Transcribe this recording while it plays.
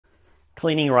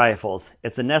Cleaning rifles.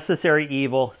 It's a necessary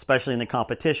evil, especially in the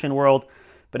competition world.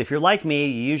 But if you're like me,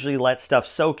 you usually let stuff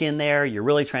soak in there. You're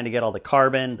really trying to get all the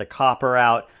carbon, the copper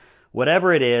out,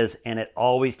 whatever it is, and it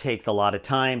always takes a lot of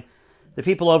time. The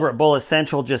people over at Bullet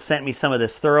Central just sent me some of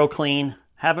this ThorroClean.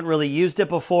 Haven't really used it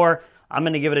before. I'm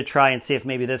going to give it a try and see if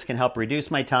maybe this can help reduce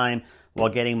my time while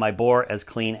getting my bore as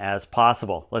clean as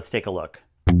possible. Let's take a look.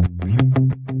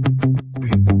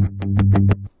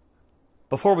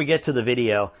 Before we get to the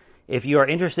video, if you are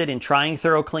interested in trying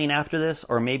ThorroClean after this,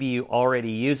 or maybe you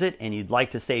already use it and you'd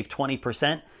like to save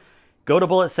 20%, go to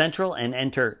Bullet Central and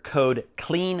enter code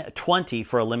CLEAN20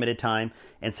 for a limited time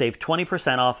and save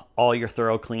 20% off all your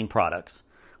ThorroClean products.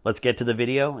 Let's get to the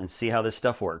video and see how this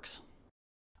stuff works.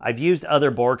 I've used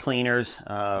other bore cleaners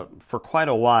for quite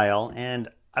a while, and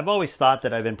I've always thought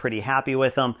that I've been pretty happy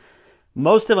with them.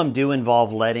 Most of them do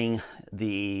involve letting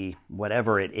the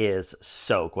whatever it is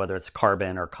soak, whether it's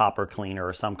carbon or copper cleaner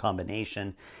or some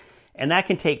combination. And that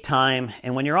can take time.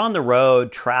 And when you're on the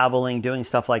road, traveling, doing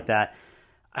stuff like that,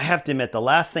 I have to admit the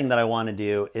last thing that I want to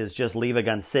do is just leave a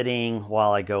gun sitting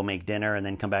while I go make dinner and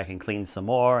then come back and clean some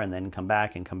more and then come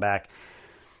back and come back.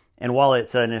 And while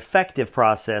it's an effective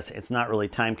process, it's not really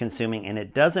time consuming, and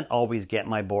it doesn't always get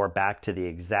my bore back to the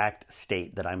exact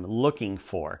state that I'm looking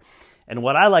for. And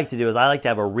what I like to do is I like to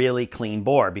have a really clean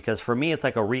bore, because for me it's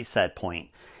like a reset point.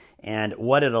 And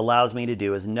what it allows me to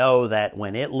do is know that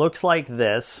when it looks like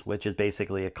this, which is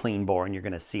basically a clean bore, and you're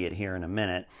going to see it here in a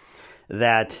minute,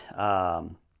 that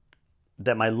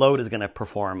that my load is going to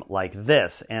perform like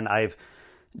this. And I've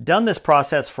done this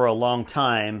process for a long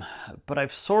time, but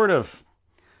I've sort of,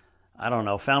 I don't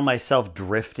know, found myself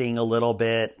drifting a little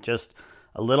bit, just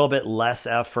a little bit less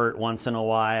effort once in a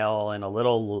while, and a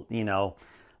little, you know,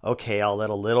 okay, I'll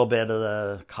let a little bit of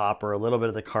the copper, a little bit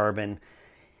of the carbon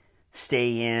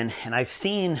stay in. And I've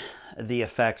seen the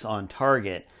effects on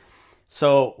target.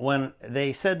 So when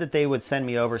they said that they would send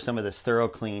me over some of this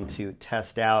ThorroClean to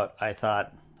test out, I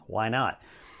thought, why not?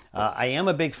 I am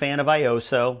a big fan of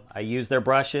IOSO. I use their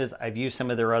brushes. I've used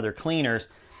some of their other cleaners.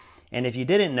 And if you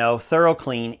didn't know,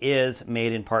 ThorroClean is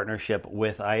made in partnership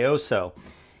with IOSO.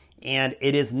 And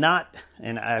it is not,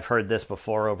 and I've heard this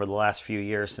before over the last few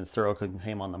years since ThorroClean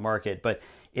came on the market, but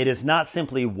it is not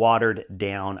simply watered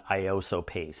down IOSO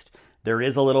paste. There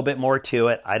is a little bit more to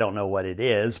it. I don't know what it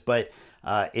is, but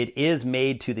it is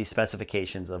made to the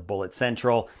specifications of Bullet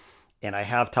Central. And I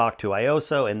have talked to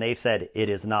IOSO, and they've said it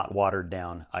is not watered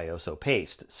down IOSO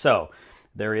paste. So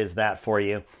there is that for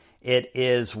you. It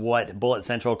is what Bullet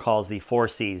Central calls the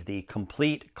 4Cs, the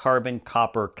Complete Carbon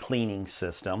Copper Cleaning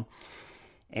System.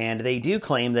 And they do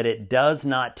claim that it does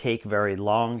not take very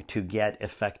long to get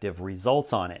effective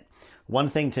results on it. One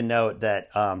thing to note that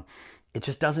it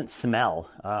just doesn't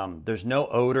smell. There's no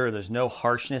odor, there's no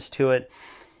harshness to it.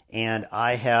 And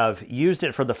I have used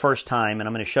it for the first time, and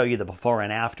I'm going to show you the before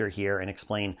and after here and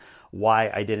explain why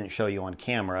I didn't show you on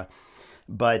camera.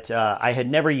 But I had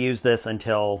never used this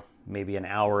until maybe an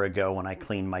hour ago when I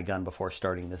cleaned my gun before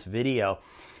starting this video.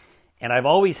 And I've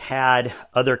always had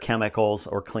other chemicals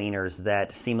or cleaners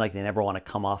that seem like they never want to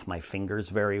come off my fingers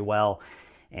very well.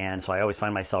 And so I always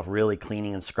find myself really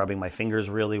cleaning and scrubbing my fingers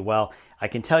really well. I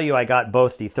can tell you I got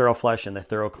both the ThorroFlush and the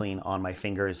ThorroClean on my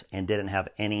fingers and didn't have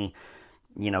any,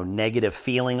 you know, negative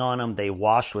feeling on them. They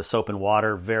washed with soap and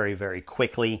water very, very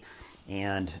quickly.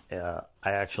 And I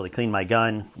actually cleaned my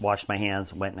gun, washed my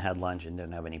hands, went and had lunch, and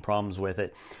didn't have any problems with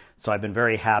it. So I've been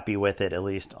very happy with it, at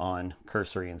least on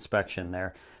cursory inspection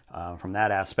there. From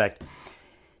that aspect.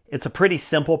 It's a pretty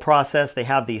simple process. They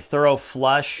have the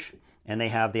ThorroFlush and they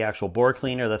have the actual bore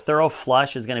cleaner. The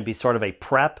ThorroFlush is going to be sort of a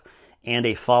prep and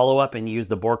a follow-up, and use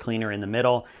the bore cleaner in the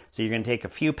middle. So you're going to take a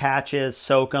few patches,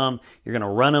 soak them, you're going to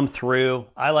run them through.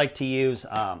 I like to use,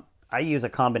 I use a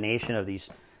combination of these,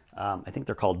 I think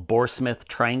they're called Boresmith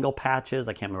triangle patches.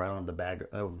 I can't remember, I don't have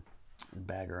the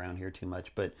bag around here too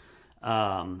much, but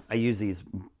I use these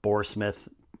Boresmith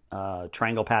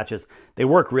triangle patches. They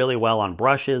work really well on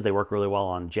brushes. They work really well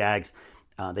on jags.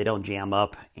 They don't jam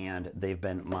up, and they've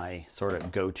been my sort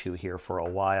of go-to here for a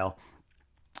while.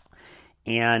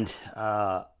 And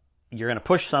you're going to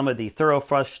push some of the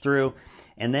ThorroFlush through,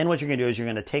 and then what you're going to do is you're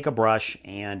going to take a brush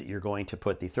and you're going to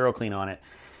put the ThorroClean on it.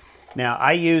 Now,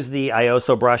 I use the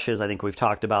IOSO brushes. I think we've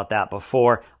talked about that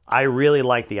before. I really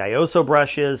like the IOSO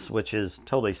brushes, which is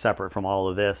totally separate from all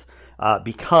of this,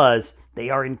 because they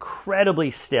are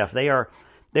incredibly stiff. They are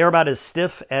about as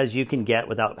stiff as you can get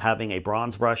without having a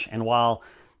bronze brush. And while,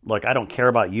 look, I don't care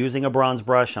about using a bronze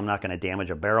brush, I'm not going to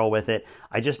damage a barrel with it.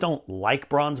 I just don't like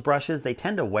bronze brushes. They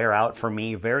tend to wear out for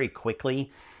me very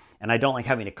quickly, and I don't like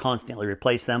having to constantly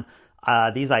replace them.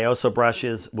 These IOSO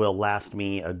brushes will last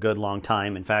me a good long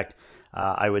time. In fact,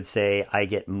 I would say I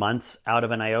get months out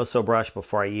of an IOSO brush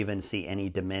before I even see any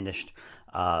diminished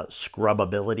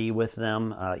scrubbability with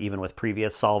them, even with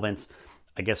previous solvents.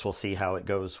 I guess we'll see how it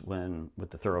goes with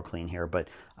the ThorroClean here, but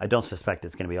I don't suspect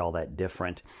it's going to be all that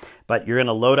different. But you're going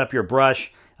to load up your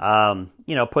brush,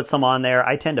 put some on there.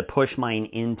 I tend to push mine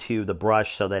into the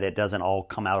brush so that it doesn't all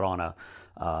come out on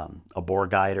a bore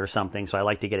guide or something. So I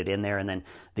like to get it in there, and then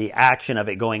the action of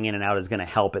it going in and out is going to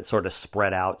help it sort of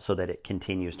spread out so that it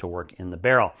continues to work in the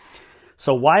barrel.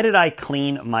 So why did I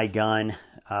clean my gun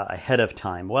ahead of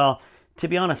time? Well, to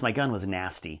be honest, my gun was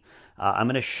nasty. I'm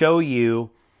going to show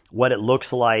you what it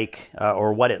looks like,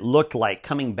 or what it looked like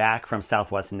coming back from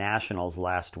Southwest Nationals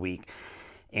last week.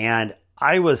 And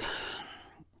I was,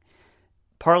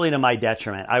 partly to my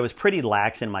detriment, I was pretty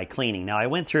lax in my cleaning. Now, I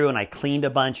went through and I cleaned a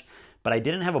bunch, but I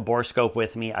didn't have a bore scope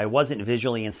with me. I wasn't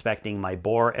visually inspecting my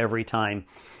bore every time.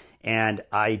 And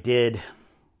I did,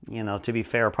 to be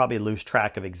fair, probably lose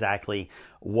track of exactly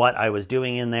what I was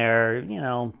doing in there.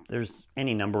 There's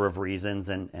any number of reasons,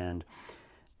 and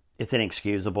it's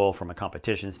inexcusable from a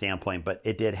competition standpoint, but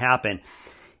it did happen.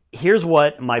 Here's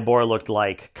what my bore looked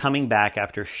like coming back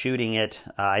after shooting it.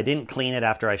 I didn't clean it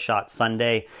after I shot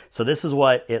Sunday, so this is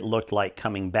what it looked like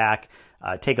coming back.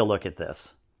 Take a look at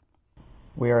this.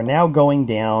 We are now going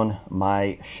down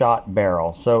my shot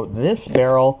barrel. So this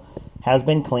barrel has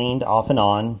been cleaned off and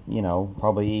on,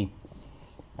 probably,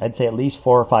 I'd say at least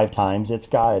 4 or 5 times. It's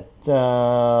got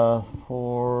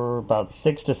for about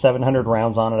 600 to 700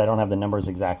 rounds on it. I don't have the numbers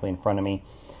exactly in front of me,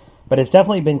 but it's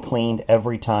definitely been cleaned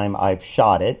every time I've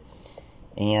shot it,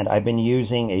 and I've been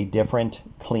using a different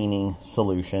cleaning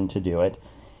solution to do it.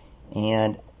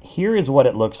 And here is what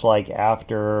it looks like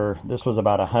after, this was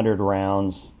about 100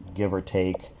 rounds, give or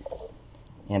take,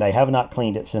 and I have not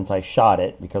cleaned it since I shot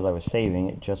it because I was saving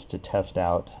it just to test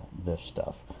out this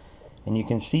stuff. And you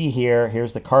can see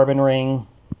here's the carbon ring,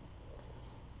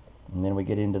 and then we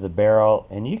get into the barrel,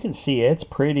 and you can see it's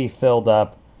pretty filled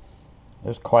up.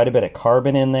 There's quite a bit of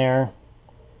carbon in there.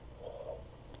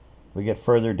 We get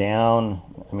further down,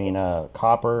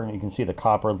 copper. You can see the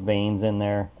copper veins in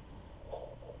there.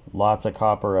 Lots of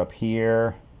copper up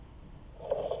here.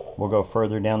 We'll go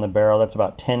further down the barrel. That's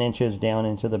about 10 inches down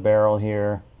into the barrel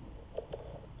here.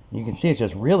 You can see it's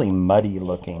just really muddy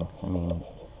looking.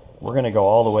 We're going to go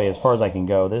all the way as far as I can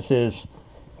go. This is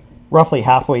roughly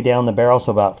halfway down the barrel,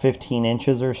 so about 15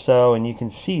 inches or so, and you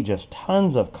can see just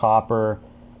tons of copper,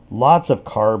 lots of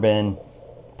carbon,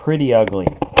 pretty ugly.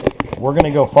 We're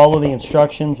going to go follow the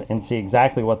instructions and see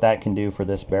exactly what that can do for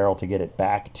this barrel to get it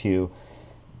back to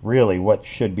really what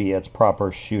should be its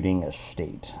proper shooting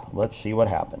state. Let's see what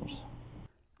happens.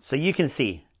 So you can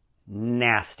see,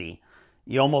 nasty.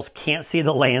 You almost can't see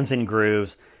the lands and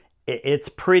grooves. It's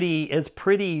pretty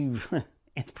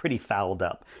fouled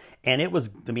up. And it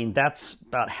was, that's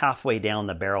about halfway down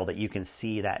the barrel that you can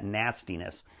see that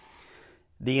nastiness.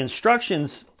 The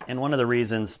instructions, and one of the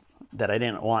reasons that I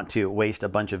didn't want to waste a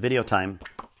bunch of video time,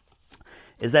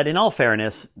 is that in all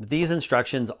fairness, these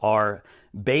instructions are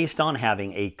based on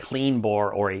having a clean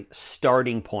bore or a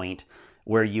starting point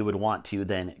where you would want to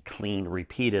then clean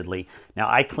repeatedly. Now,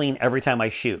 I clean every time I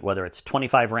shoot, whether it's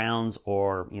 25 rounds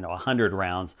or 100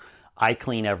 rounds, I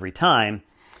clean every time.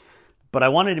 But I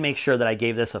wanted to make sure that I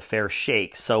gave this a fair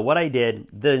shake. So what I did,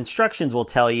 the instructions will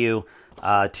tell you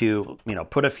to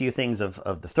put a few things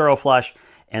of the thorough flush,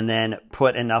 and then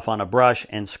put enough on a brush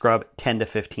and scrub 10 to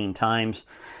 15 times.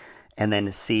 And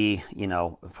then see,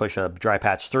 push a dry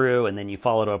patch through, and then you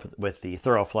follow it up with the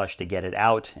thorough flush to get it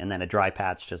out, and then a dry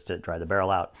patch just to dry the barrel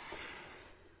out.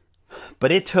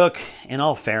 But it took, in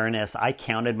all fairness, I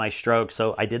counted my strokes.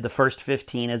 So I did the first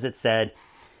 15 as it said.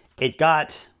 It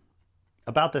got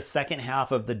about the second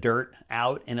half of the dirt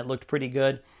out, and it looked pretty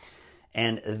good.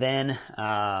 And then,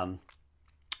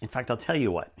 in fact, I'll tell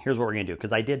you what. Here's what we're going to do,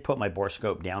 because I did put my bore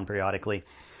scope down periodically.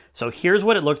 So here's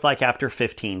what it looked like after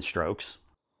 15 strokes.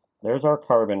 There's our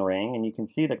carbon ring, and you can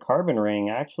see the carbon ring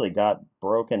actually got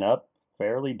broken up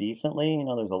fairly decently.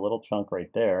 There's a little chunk right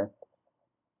there,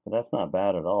 but that's not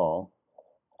bad at all.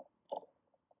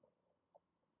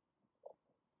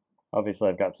 Obviously,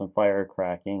 I've got some fire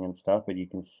cracking and stuff, but you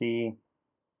can see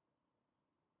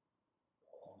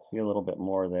a little bit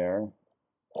more there.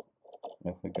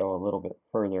 If we go a little bit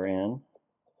further in,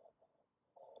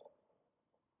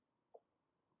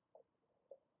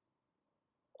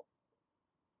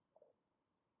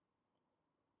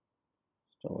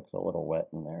 still looks a little wet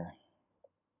in there.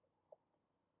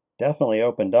 Definitely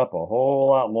opened up a whole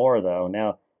lot more though.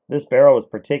 Now, this barrel was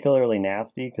particularly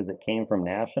nasty because it came from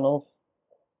Nationals.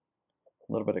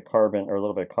 A little bit of carbon, or a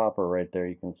little bit of copper right there,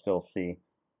 you can still see.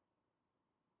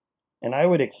 And I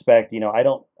would expect, I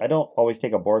don't always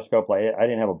take a bore scope. Like I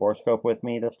didn't have a bore scope with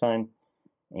me this time,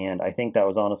 and I think that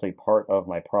was honestly part of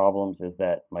my problems is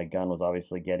that my gun was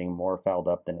obviously getting more fouled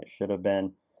up than it should have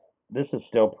been. This is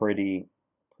still pretty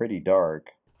dark.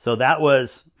 So that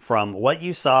was from what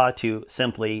you saw to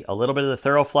simply a little bit of the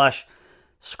thorough flush,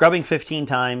 scrubbing 15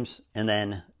 times, and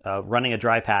then running a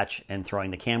dry patch and throwing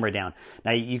the camera down.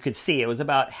 Now you could see it was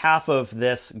about half of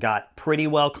this got pretty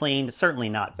well cleaned, certainly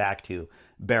not back to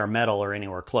bare metal or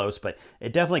anywhere close, but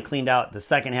it definitely cleaned out the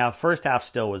second half. First half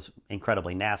still was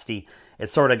incredibly nasty.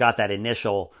 It sort of got that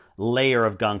initial layer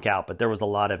of gunk out, but there was a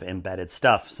lot of embedded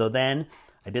stuff. So then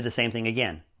I did the same thing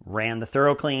again, ran the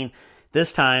ThorroClean.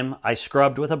 This time I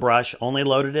scrubbed with a brush, only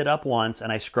loaded it up once,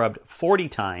 and I scrubbed 40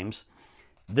 times.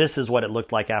 This is what it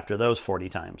looked like after those 40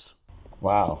 times.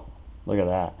 Wow, look at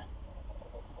that.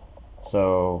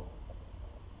 So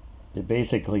it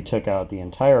basically took out the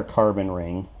entire carbon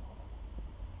ring.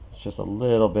 It's just a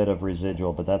little bit of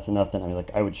residual, but that's nothing. I mean,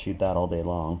 like I would shoot that all day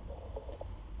long.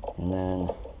 And then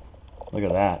look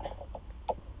at that.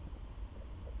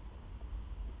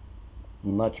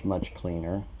 Much, much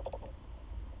cleaner.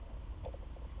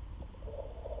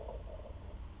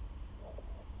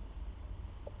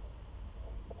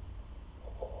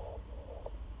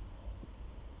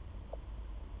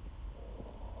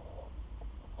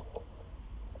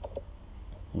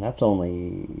 And that's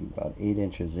only about 8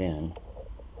 inches in.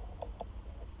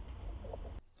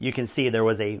 You can see there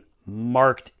was a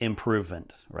marked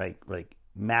improvement, right? Like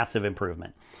massive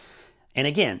improvement. And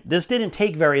again, this didn't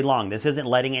take very long. This isn't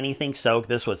letting anything soak.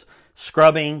 This was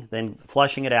scrubbing, then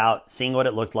flushing it out, seeing what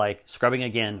it looked like, scrubbing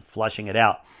again, flushing it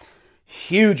out.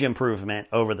 Huge improvement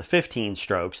over the 15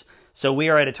 strokes. So we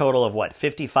are at a total of what,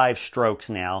 55 strokes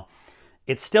now.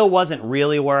 It still wasn't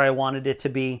really where I wanted it to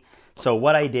be. So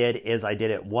what I did is I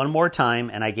did it one more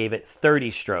time and I gave it 30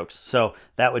 strokes. So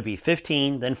that would be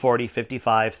 15, then 40,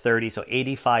 55, 30, so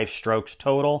 85 strokes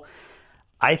total.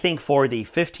 I think for the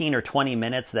 15 or 20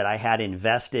 minutes that I had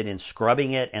invested in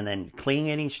scrubbing it and then cleaning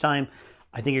it each time,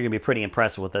 I think you're going to be pretty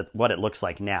impressed with what it looks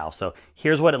like now. So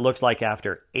here's what it looks like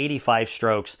after 85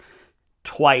 strokes,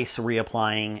 twice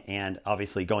reapplying and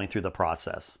obviously going through the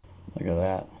process. Look at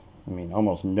that. I mean,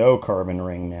 almost no carbon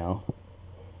ring now.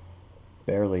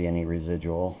 Barely any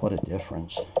residual. What a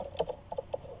difference.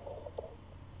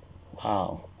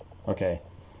 Wow. Okay.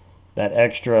 That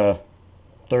extra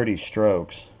 30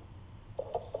 strokes.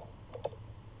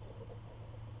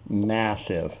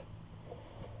 Massive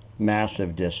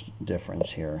difference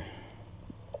here.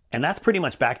 And that's pretty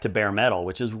much back to bare metal,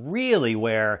 which is really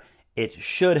where it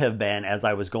should have been as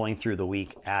I was going through the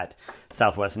week at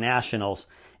Southwest Nationals.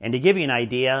 And to give you an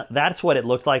idea, that's what it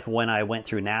looked like when I went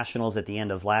through Nationals at the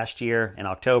end of last year in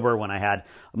October, when I had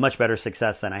much better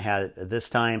success than I had this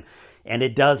time. And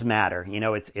it does matter. You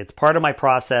know, it's part of my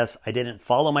process. I didn't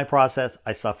follow my process.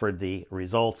 I suffered the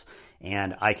results,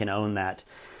 and I can own that.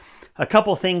 A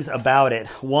couple things about it.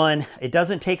 One, it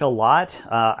doesn't take a lot.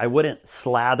 I wouldn't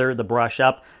slather the brush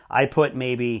up. I put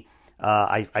maybe,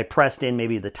 I pressed in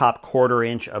maybe the top 1/4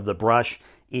 inch of the brush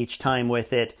each time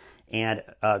with it. And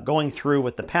going through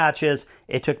with the patches,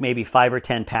 it took maybe 5 or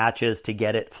 10 patches to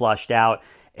get it flushed out,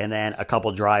 and then a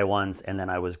couple dry ones, and then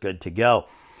I was good to go.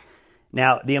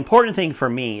 Now, the important thing for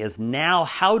me is now,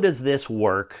 how does this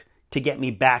work to get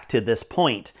me back to this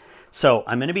point? So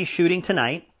I'm going to be shooting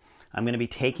tonight. I'm going to be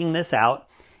taking this out,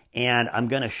 and I'm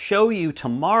going to show you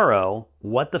tomorrow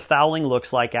what the fouling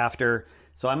looks like after.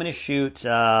 So I'm going to shoot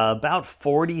about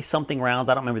 40-something rounds.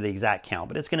 I don't remember the exact count,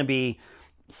 but it's going to be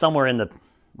somewhere in the...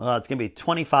 Well, it's going to be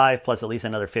 25 plus at least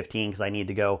another 15 because I need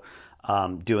to go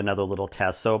do another little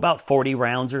test. So about 40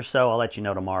 rounds or so. I'll let you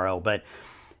know tomorrow. But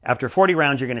after 40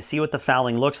 rounds, you're going to see what the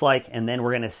fouling looks like, and then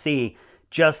we're going to see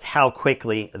just how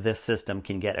quickly this system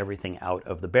can get everything out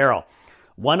of the barrel.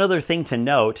 One other thing to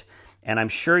note, and I'm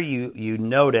sure you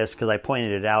noticed because I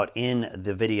pointed it out in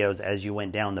the videos as you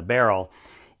went down the barrel,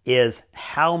 is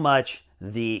how much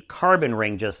the carbon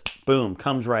ring just, boom,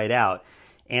 comes right out.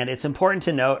 And it's important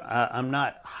to note, I'm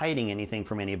not hiding anything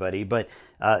from anybody, but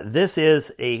this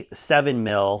is a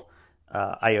 7mm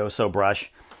ISO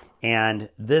brush, and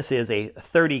this is a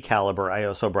 30 caliber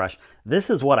ISO brush. This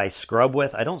is what I scrub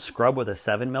with. I don't scrub with a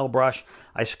 7mm brush.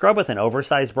 I scrub with an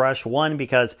oversized brush, one,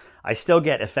 because I still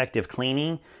get effective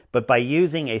cleaning, but by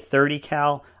using a 30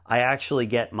 cal, I actually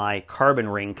get my carbon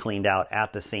ring cleaned out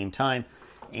at the same time.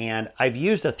 And I've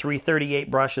used a 338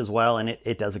 brush as well, and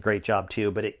it does a great job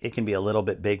too, but it can be a little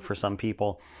bit big for some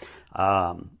people.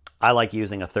 I like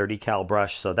using a 30 cal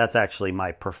brush, so that's actually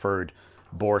my preferred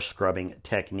bore scrubbing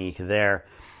technique there.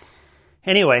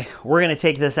 Anyway, we're going to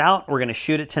take this out. We're going to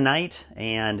shoot it tonight,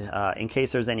 and in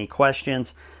case there's any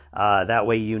questions, That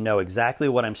way you know exactly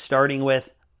what I'm starting with.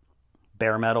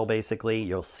 Bare metal, basically.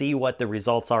 You'll see what the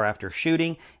results are after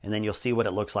shooting, and then you'll see what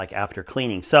it looks like after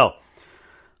cleaning. So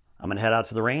I'm going to head out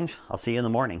to the range. I'll see you in the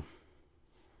morning.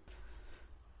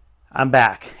 I'm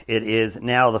back. It is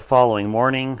now the following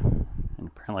morning, and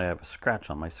apparently I have a scratch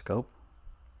on my scope.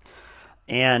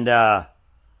 And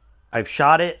I've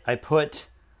shot it. I put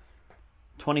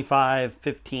 25,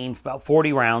 15, about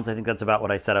 40 rounds. I think that's about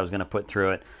what I said I was going to put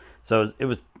through it. So it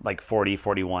was like 40,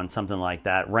 41, something like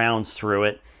that, rounds through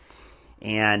it.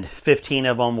 And 15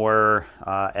 of them were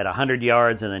at 100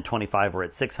 yards, and then 25 were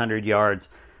at 600 yards.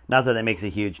 Not that makes a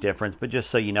huge difference, but just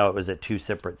so you know, it was at 2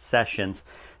 separate sessions.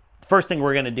 First thing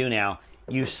we're going to do now,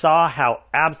 you saw how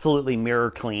absolutely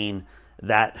mirror clean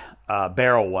that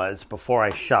barrel was before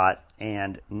I shot.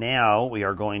 And now we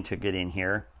are going to get in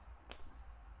here.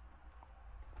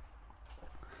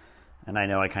 And I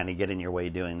know I kind of get in your way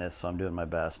doing this, so I'm doing my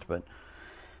best. But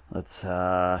let's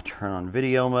turn on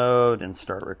video mode and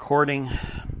start recording.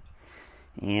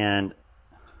 And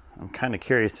I'm kind of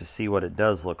curious to see what it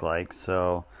does look like.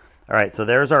 So, all right, so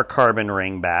there's our carbon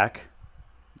ring back.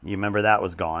 You remember that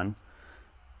was gone.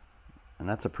 And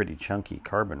that's a pretty chunky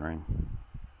carbon ring.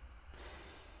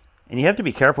 And you have to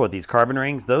be careful with these carbon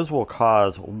rings. Those will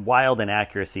cause wild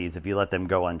inaccuracies if you let them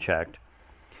go unchecked.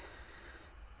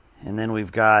 And then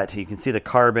we've got, you can see the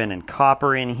carbon and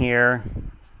copper in here.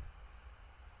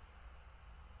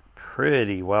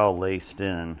 Pretty well laced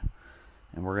in.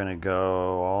 And we're going to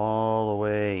go all the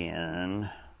way in. And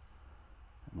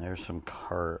there's some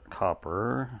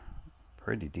copper.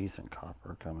 Pretty decent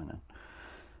copper coming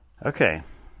in. Okay.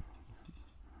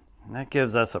 And that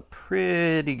gives us a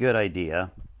pretty good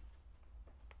idea.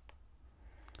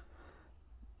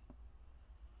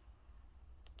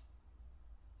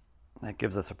 That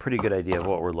gives us a pretty good idea of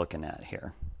what we're looking at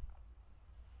here.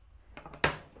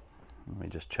 Let me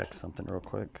just check something real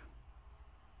quick.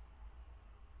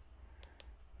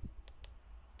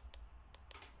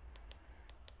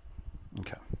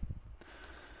 Okay.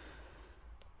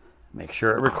 Make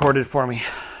sure it recorded for me.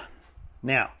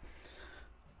 Now,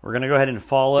 we're going to go ahead and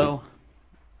follow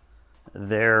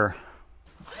their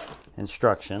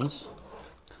instructions.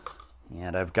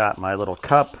 And I've got my little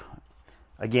cup.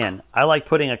 Again, I like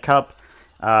putting a cup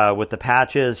with the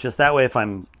patches, just that way if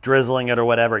I'm drizzling it or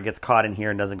whatever, it gets caught in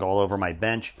here and doesn't go all over my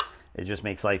bench. It just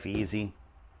makes life easy.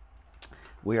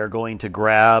 We are going to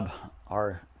grab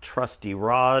our trusty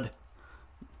rod,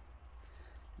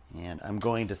 and I'm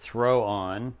going to throw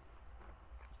on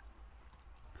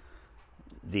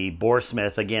the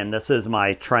boresmith. Again, this is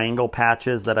my triangle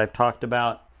patches that I've talked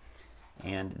about,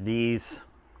 and these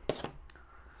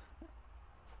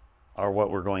are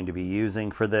what we're going to be using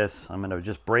for this. I'm going to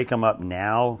just break them up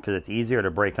now because it's easier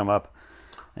to break them up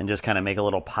and just kind of make a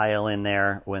little pile in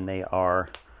there when they are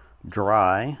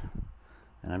dry.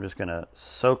 And I'm just going to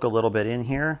soak a little bit in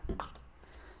here, and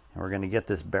we're going to get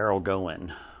this barrel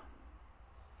going.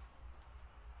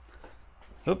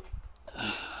 Oop.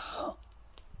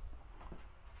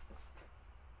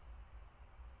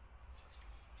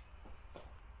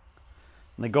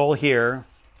 And the goal here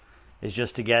is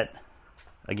just to get,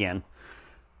 again,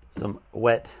 some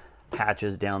wet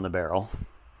patches down the barrel.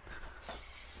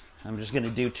 I'm just going to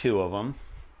do 2 of them.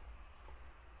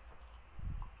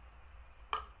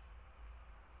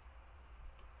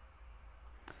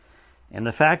 And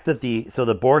the fact that the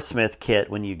boresmith kit,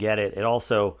 when you get it, it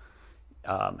also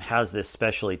has this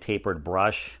specially tapered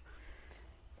brush.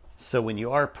 So when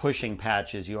you are pushing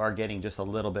patches, you are getting just a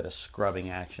little bit of scrubbing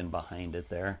action behind it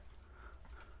there.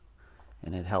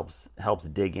 And it helps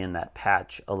dig in that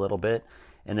patch a little bit.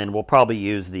 And then we'll probably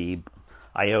use the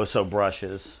Ioso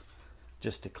brushes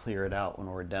just to clear it out when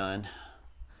we're done,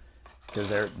 because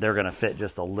they're going to fit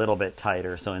just a little bit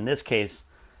tighter. So in this case,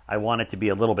 I want it to be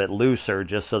a little bit looser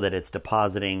just so that it's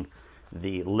depositing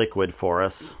the liquid for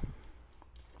us.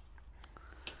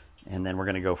 And then we're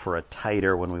going to go for a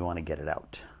tighter when we want to get it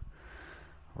out.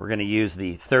 We're going to use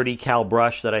the 30 cal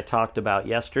brush that I talked about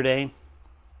yesterday.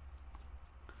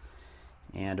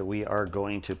 And we are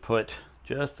going to put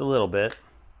just a little bit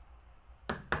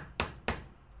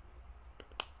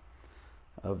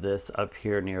of this up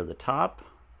here near the top.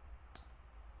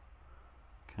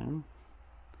 Okay.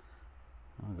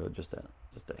 I'll go just a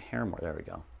hair more. There we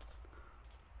go.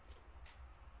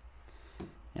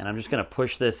 And I'm just going to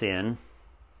push this in.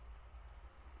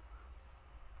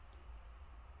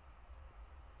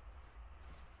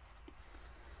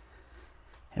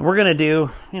 And we're going to do,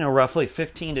 roughly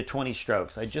 15 to 20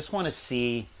 strokes. I just want to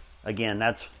see, again,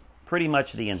 that's pretty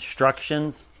much the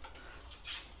instructions.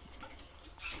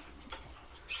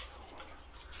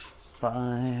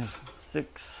 5,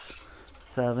 6,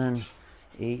 7,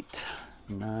 8,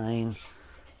 9,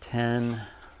 10,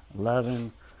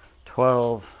 11,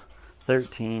 12,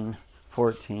 13,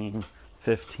 14,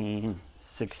 15,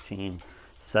 16,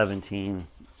 17,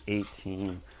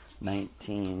 18,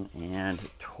 19, and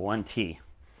 20.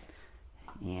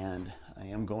 And I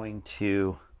am going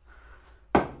to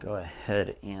go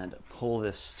ahead and pull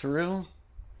this through.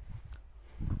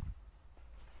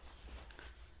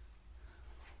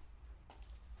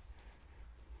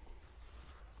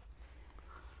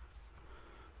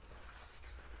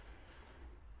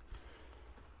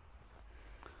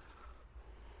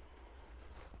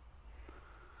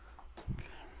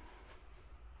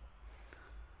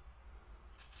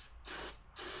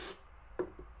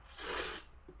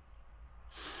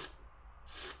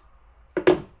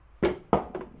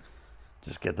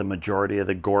 Just get the majority of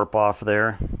the gorp off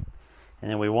there. And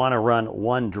then we want to run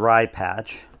one dry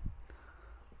patch.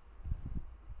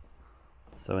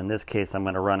 So in this case, I'm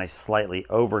going to run a slightly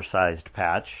oversized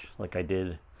patch like I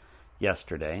did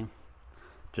yesterday,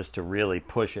 just to really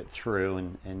push it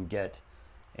through and get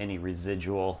any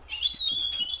residual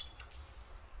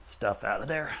stuff out of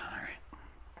there.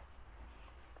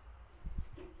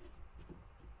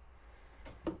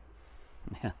 All right.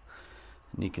 Yeah.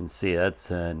 And you can see that's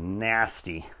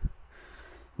nasty.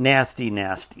 Nasty,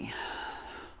 nasty.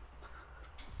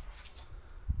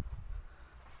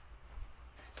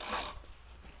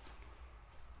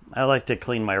 I like to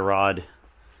clean my rod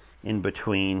in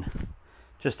between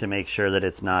just to make sure that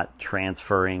it's not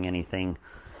transferring anything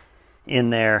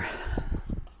in there.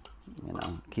 You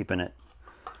know, keeping it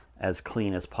as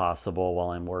clean as possible while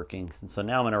I'm working. And so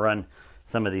now I'm going to run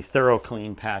some of the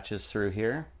ThorroClean patches through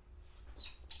here.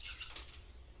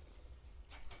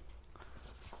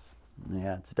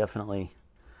 Yeah, it's definitely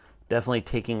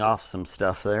taking off some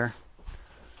stuff there.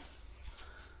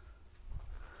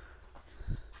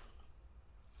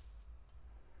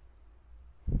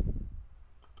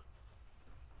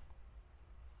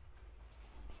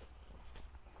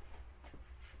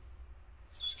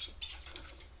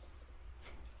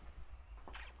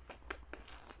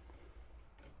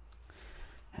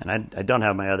 And I don't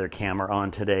have my other camera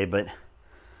on today, but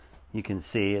you can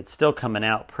see it's still coming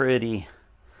out pretty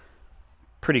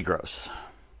gross.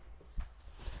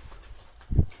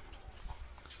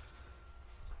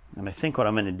 And I think what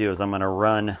I'm going to do is I'm going to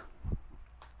run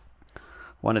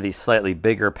one of these slightly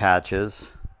bigger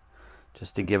patches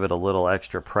just to give it a little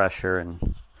extra pressure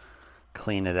and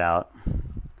clean it out.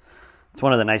 It's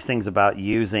one of the nice things about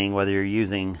using, whether you're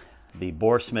using the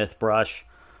Boresmith brush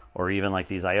or even like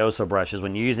these Ioso brushes,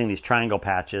 when you're using these triangle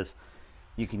patches,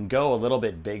 you can go a little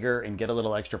bit bigger and get a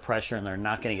little extra pressure and they're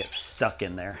not going to get stuck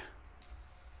in there.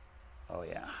 Oh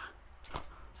yeah.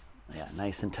 Yeah,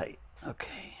 nice and tight.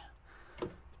 Okay.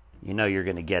 You know you're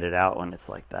going to get it out when it's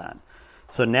like that.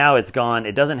 So now it's gone.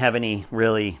 It doesn't have any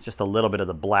really, just a little bit of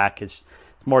the black. It's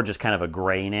more just kind of a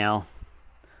gray now.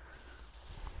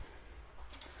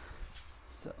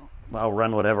 So I'll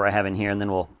run whatever I have in here and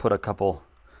then we'll put a couple,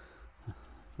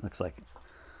 looks like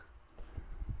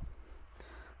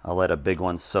I'll let a big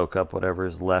one soak up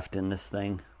whatever's left in this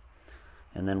thing.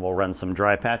 And then we'll run some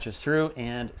dry patches through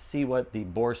and see what the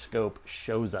borescope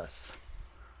shows us.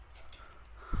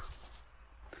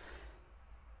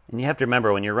 And you have to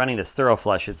remember when you're running this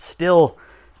ThorroFlush, it's still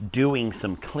doing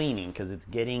some cleaning because it's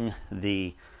getting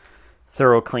the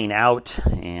ThorroClean out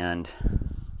and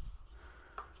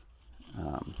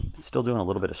still doing a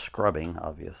little bit of scrubbing,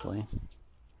 obviously.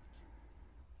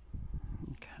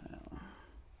 Okay.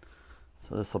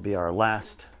 So this will be our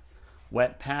last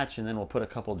wet patch, and then we'll put a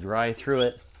couple dry through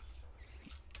it.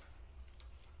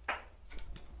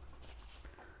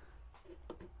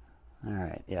 All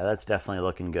right, yeah, that's definitely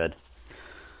looking good.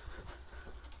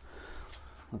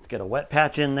 Let's get a wet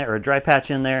patch in there, or a dry patch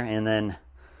in there, and then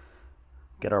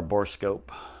get our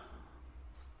borescope.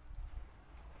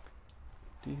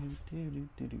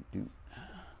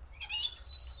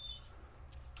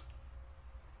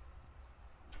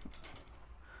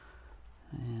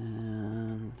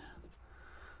 And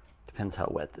depends how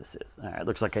wet this is. All right,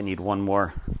 looks like I need one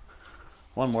more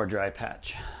dry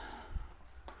patch.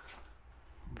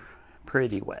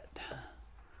 Pretty wet.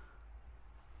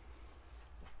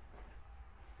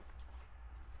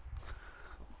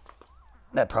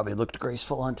 That probably looked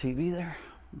graceful on TV there.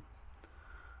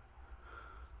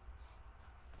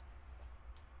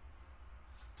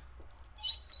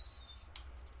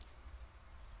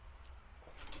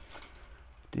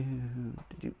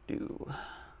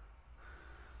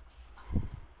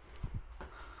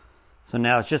 So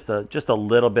now it's just a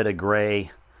little bit of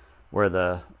gray where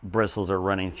the bristles are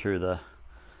running through the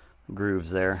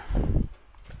grooves there.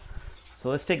 So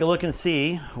let's take a look and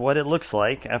see what it looks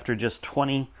like after just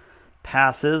 20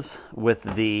 passes with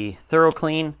the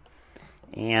ThorroClean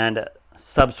and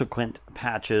subsequent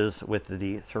patches with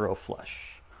the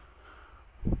ThorroFlush.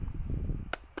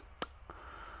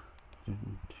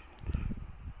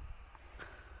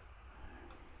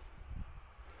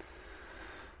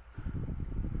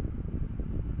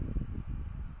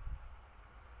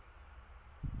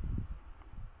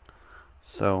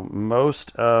 So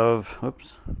most of,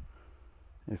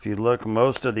 if you look,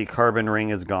 most of the carbon ring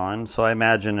is gone. So I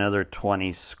imagine another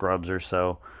 20 scrubs or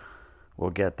so will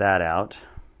get that out.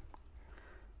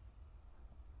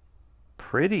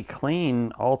 Pretty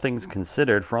clean, all things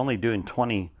considered, for only doing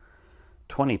 20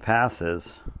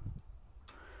 passes.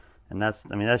 And that's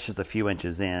just a few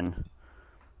inches in.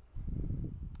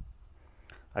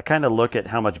 I kind of look at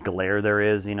how much glare there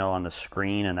is, on the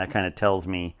screen, and that kind of tells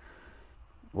me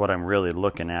what I'm really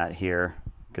looking at here.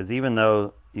 Because even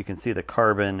though you can see the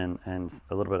carbon and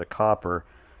a little bit of copper,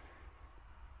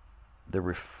 the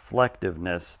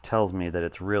reflectiveness tells me that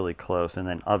it's really close. And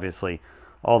then obviously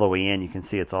all the way in, you can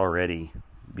see it's already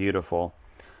beautiful.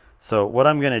 So what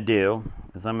I'm going to do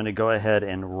is I'm going to go ahead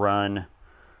and run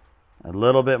a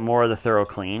little bit more of the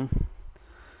ThorroClean.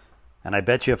 And I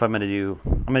bet you if I'm going to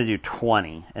do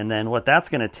 20. And then what that's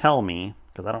going to tell me,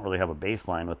 because I don't really have a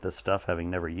baseline with this stuff, having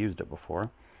never used it before,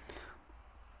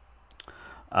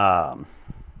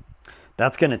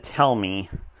 that's going to tell me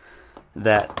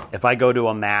that if I go to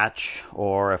a match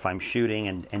or if I'm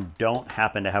shooting and don't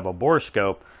happen to have a bore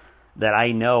scope, that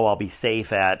I know I'll be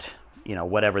safe at,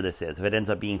 whatever this is. If it ends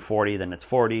up being 40, then it's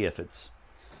 40. If it's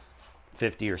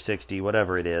 50 or 60,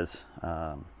 whatever it is,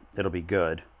 it'll be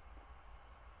good.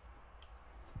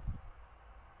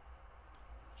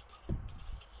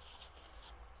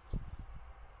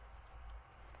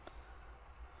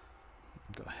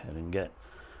 Go ahead and get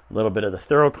a little bit of the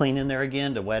ThorroClean in there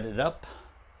again to wet it up.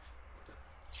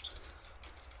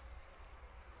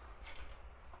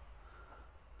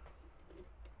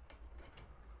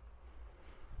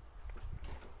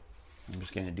 I'm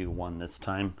just going to do one this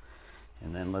time.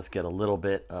 And then let's get a little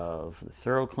bit of the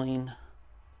ThorroClean.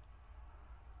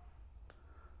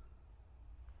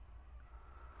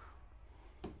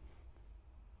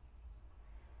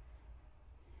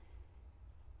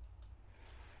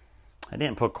 I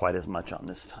didn't put quite as much on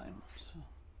this time. So.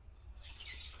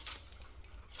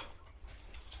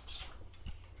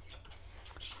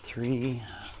 Three.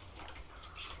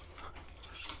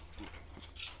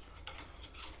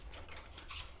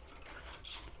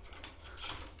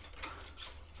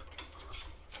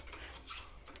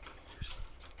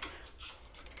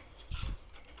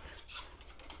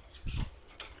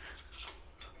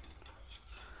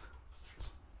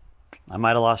 I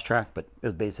might have lost track, but it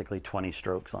was basically 20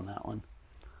 strokes on that one.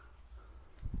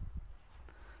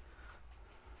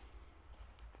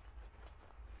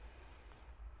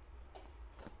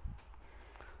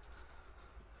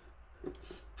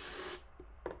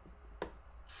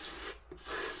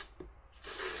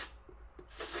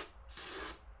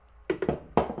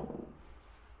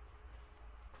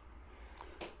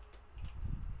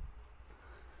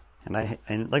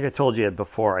 And like I told you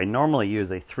before, I normally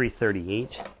use a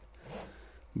 338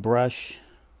 brush.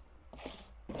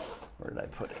 Where did I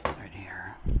put it? Right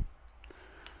here.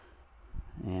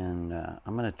 And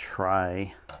I'm going to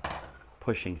try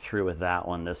pushing through with that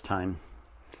one this time.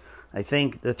 I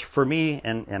think that for me,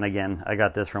 and again, I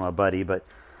got this from a buddy, but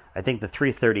I think the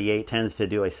 338 tends to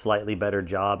do a slightly better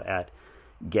job at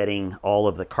getting all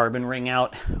of the carbon ring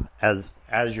out as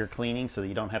you're cleaning, so that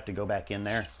you don't have to go back in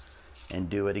there and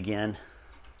do it again.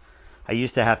 I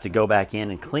used to have to go back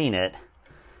in and clean it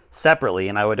separately,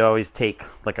 and I would always take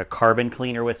like a carbon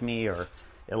cleaner with me or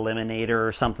eliminator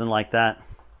or something like that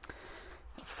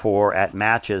at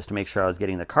matches to make sure I was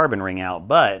getting the carbon ring out.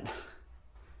 But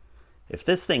if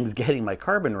this thing's getting my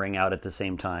carbon ring out at the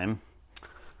same time,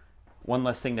 one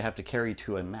less thing to have to carry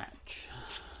to a match.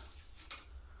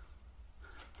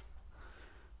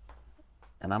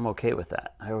 And I'm okay with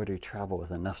that. I already travel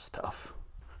with enough stuff.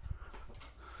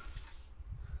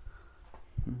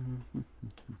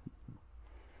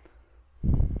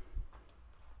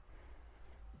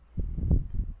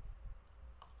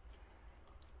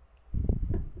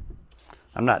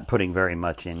 I'm not putting very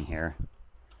much in here.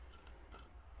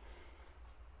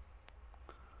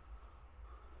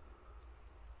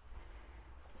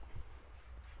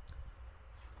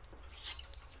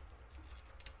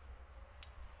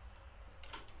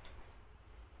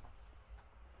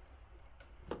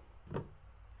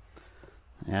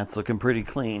 Yeah, it's looking pretty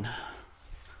clean.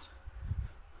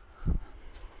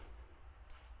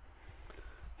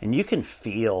 And you can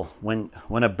feel when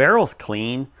a barrel's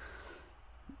clean,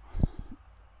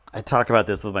 I talk about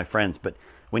this with my friends, but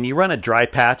when you run a dry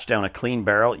patch down a clean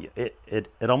barrel, it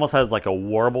almost has like a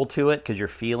warble to it because you're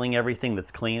feeling everything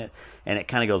that's clean, and it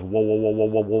kind of goes whoa, whoa, whoa, whoa,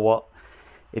 whoa, whoa, whoa.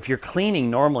 If you're cleaning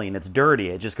normally and it's dirty,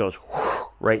 it just goes whoosh,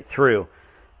 right through.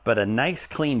 But a nice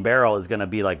clean barrel is going to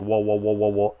be like whoa, whoa, whoa, whoa,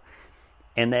 whoa.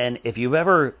 And then if you've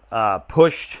ever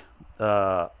pushed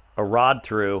a rod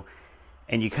through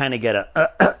and you kind of get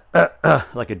a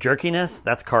like a jerkiness,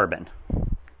 that's carbon.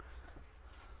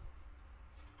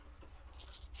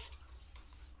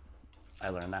 I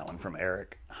learned that one from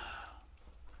Eric.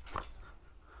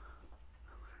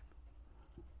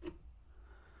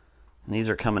 And these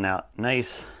are coming out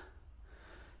nice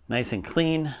and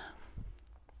clean.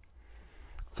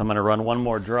 So I'm going to run one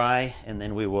more dry, and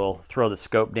then we will throw the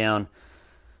scope down.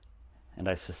 And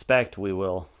I suspect we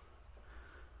will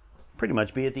pretty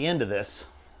much be at the end of this.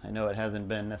 I know it hasn't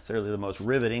been necessarily the most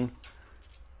riveting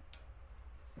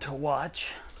to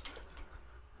watch,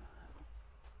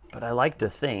 but I like to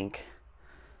think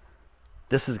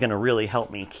this is going to really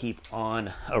help me keep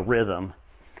on a rhythm.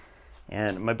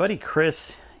 And my buddy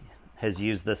Chris has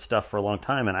used this stuff for a long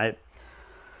time, and I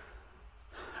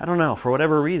don't know, for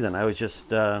whatever reason, I was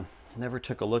just never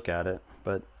took a look at it.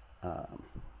 But I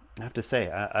have to say,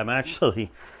 I'm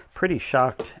actually pretty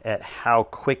shocked at how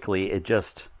quickly it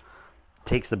just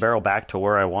takes the barrel back to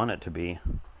where I want it to be.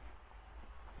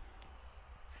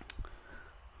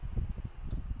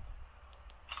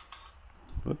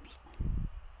 Whoops.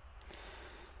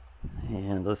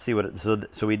 And let's see what it, so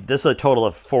this is a total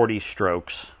of 40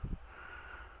 strokes.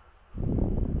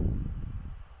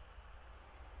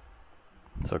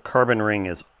 So carbon ring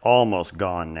is almost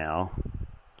gone now,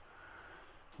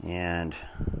 and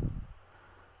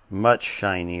much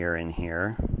shinier in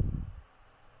here.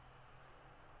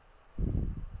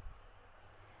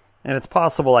 And it's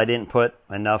possible I didn't put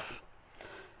enough,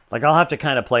 like I'll have to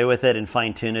kind of play with it and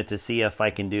fine tune it to see if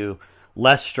I can do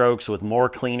less strokes with more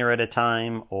cleaner at a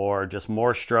time, or just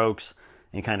more strokes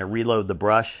and kind of reload the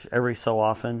brush every so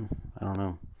often. I don't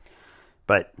know.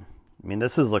 But, I mean,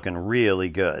 this is looking really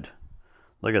good.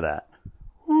 Look at that.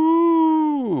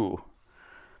 Woo!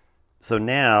 So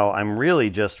now I'm really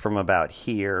just from about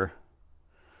here.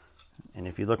 And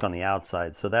if you look on the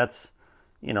outside, so that's,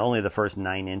 you know, only the first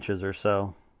 9 inches or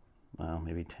so. Well,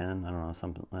 maybe 10, I don't know,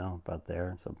 something, well, about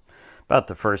there. So about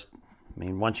the first, I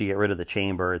mean, once you get rid of the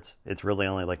chamber, it's really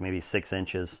only like maybe 6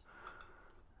 inches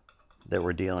that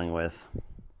we're dealing with.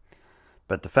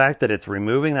 But the fact that it's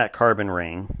removing that carbon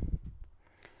ring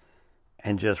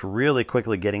and just really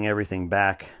quickly getting everything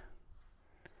back.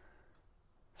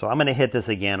 So I'm going to hit this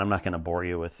again. I'm not going to bore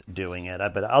you with doing it,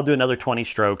 but I'll do another 20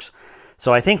 strokes.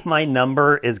 So I think my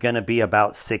number is going to be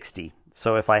about 60.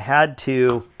 So if I had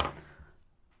to,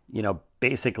 you know,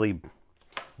 basically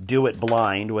do it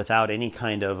blind without any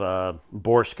kind of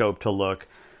bore scope to look,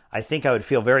 I think I would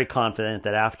feel very confident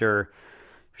that after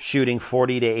shooting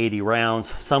 40 to 80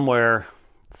 rounds, somewhere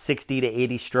 60 to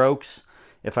 80 strokes.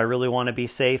 If I really want to be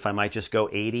safe, I might just go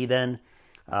 80 then.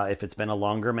 If it's been a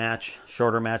longer match,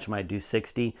 shorter match, I might do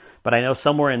 60. But I know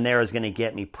somewhere in there is going to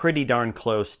get me pretty darn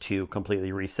close to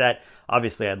completely reset.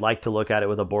 Obviously, I'd like to look at it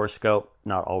with a bore scope.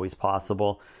 Not always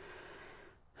possible.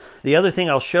 The other thing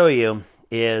I'll show you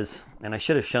is, and I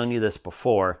should have shown you this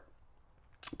before,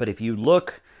 but if you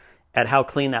look at how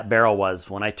clean that barrel was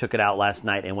when I took it out last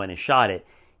night and went and shot it,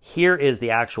 here is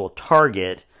the actual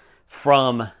target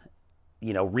from,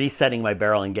 you know, resetting my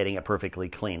barrel and getting it perfectly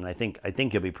clean. And I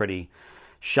think you'll be pretty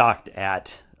shocked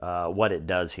at what it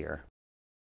does here.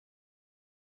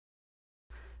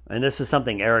 And this is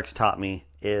something Eric's taught me,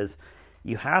 is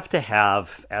you have to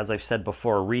have, as I've said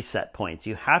before, reset points.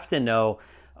 You have to know,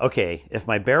 okay, if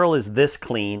my barrel is this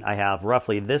clean, I have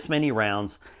roughly this many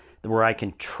rounds where I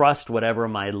can trust whatever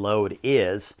my load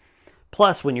is.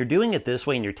 Plus, when you're doing it this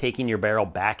way and you're taking your barrel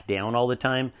back down all the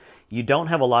time, you don't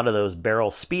have a lot of those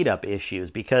barrel speed up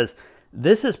issues, because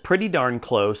this is pretty darn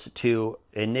close to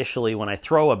initially when I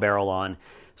throw a barrel on.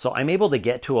 So I'm able to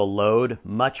get to a load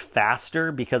much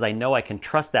faster because I know I can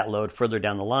trust that load further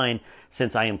down the line,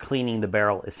 since I am cleaning the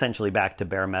barrel essentially back to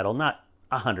bare metal. Not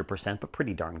 100%, but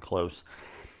pretty darn close.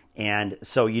 And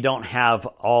so you don't have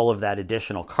all of that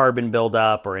additional carbon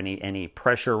buildup or any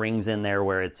pressure rings in there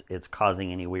where it's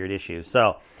causing any weird issues.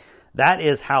 So that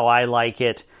is how I like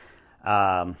it.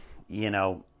 You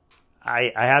know,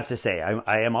 I have to say,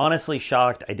 I am honestly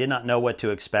shocked. I did not know what to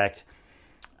expect.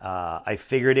 I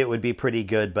figured it would be pretty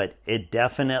good, but it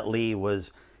definitely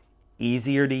was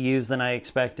easier to use than I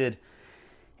expected.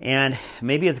 And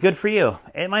maybe it's good for you.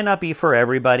 It might not be for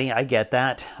everybody. I get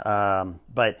that.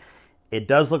 But it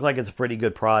does look like it's a pretty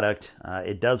good product.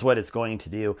 It does what it's going to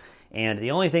do. And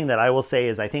the only thing that I will say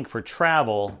is I think for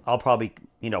travel, I'll probably,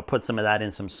 put some of that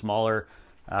in some smaller,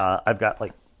 I've got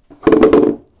like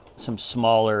some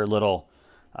smaller little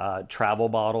travel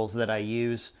bottles that I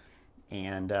use,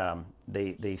 and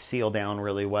they seal down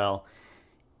really well,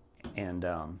 and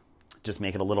just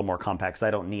make it a little more compact because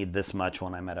I don't need this much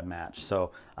when I'm at a match.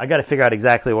 So I got to figure out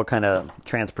exactly what kind of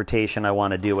transportation I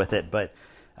want to do with it, but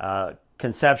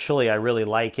conceptually I really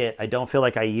like it. I don't feel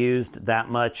like I used that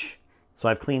much, so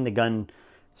I've cleaned the gun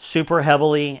super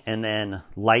heavily and then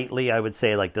lightly. I would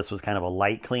say like this was kind of a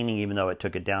light cleaning, even though it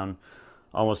took it down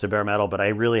almost to bare metal, but I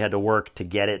really had to work to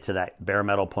get it to that bare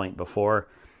metal point before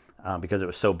because it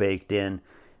was so baked in.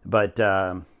 But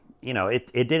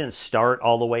it didn't start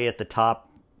all the way at the top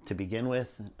to begin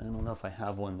with. I don't know if I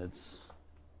have one that's...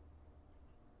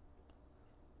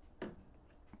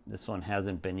 This one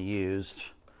hasn't been used.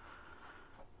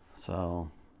 So,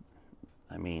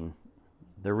 I mean,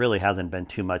 there really hasn't been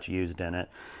too much used in it.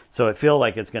 So it feels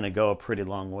like it's going to go a pretty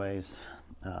long ways.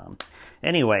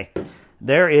 Anyway,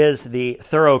 there is the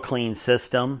ThorroClean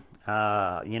system.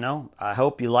 I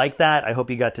hope you like that. I hope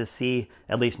you got to see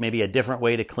at least maybe a different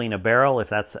way to clean a barrel if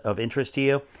that's of interest to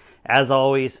you. As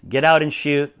always, get out and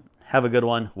shoot. Have a good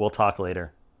one. We'll talk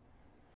later.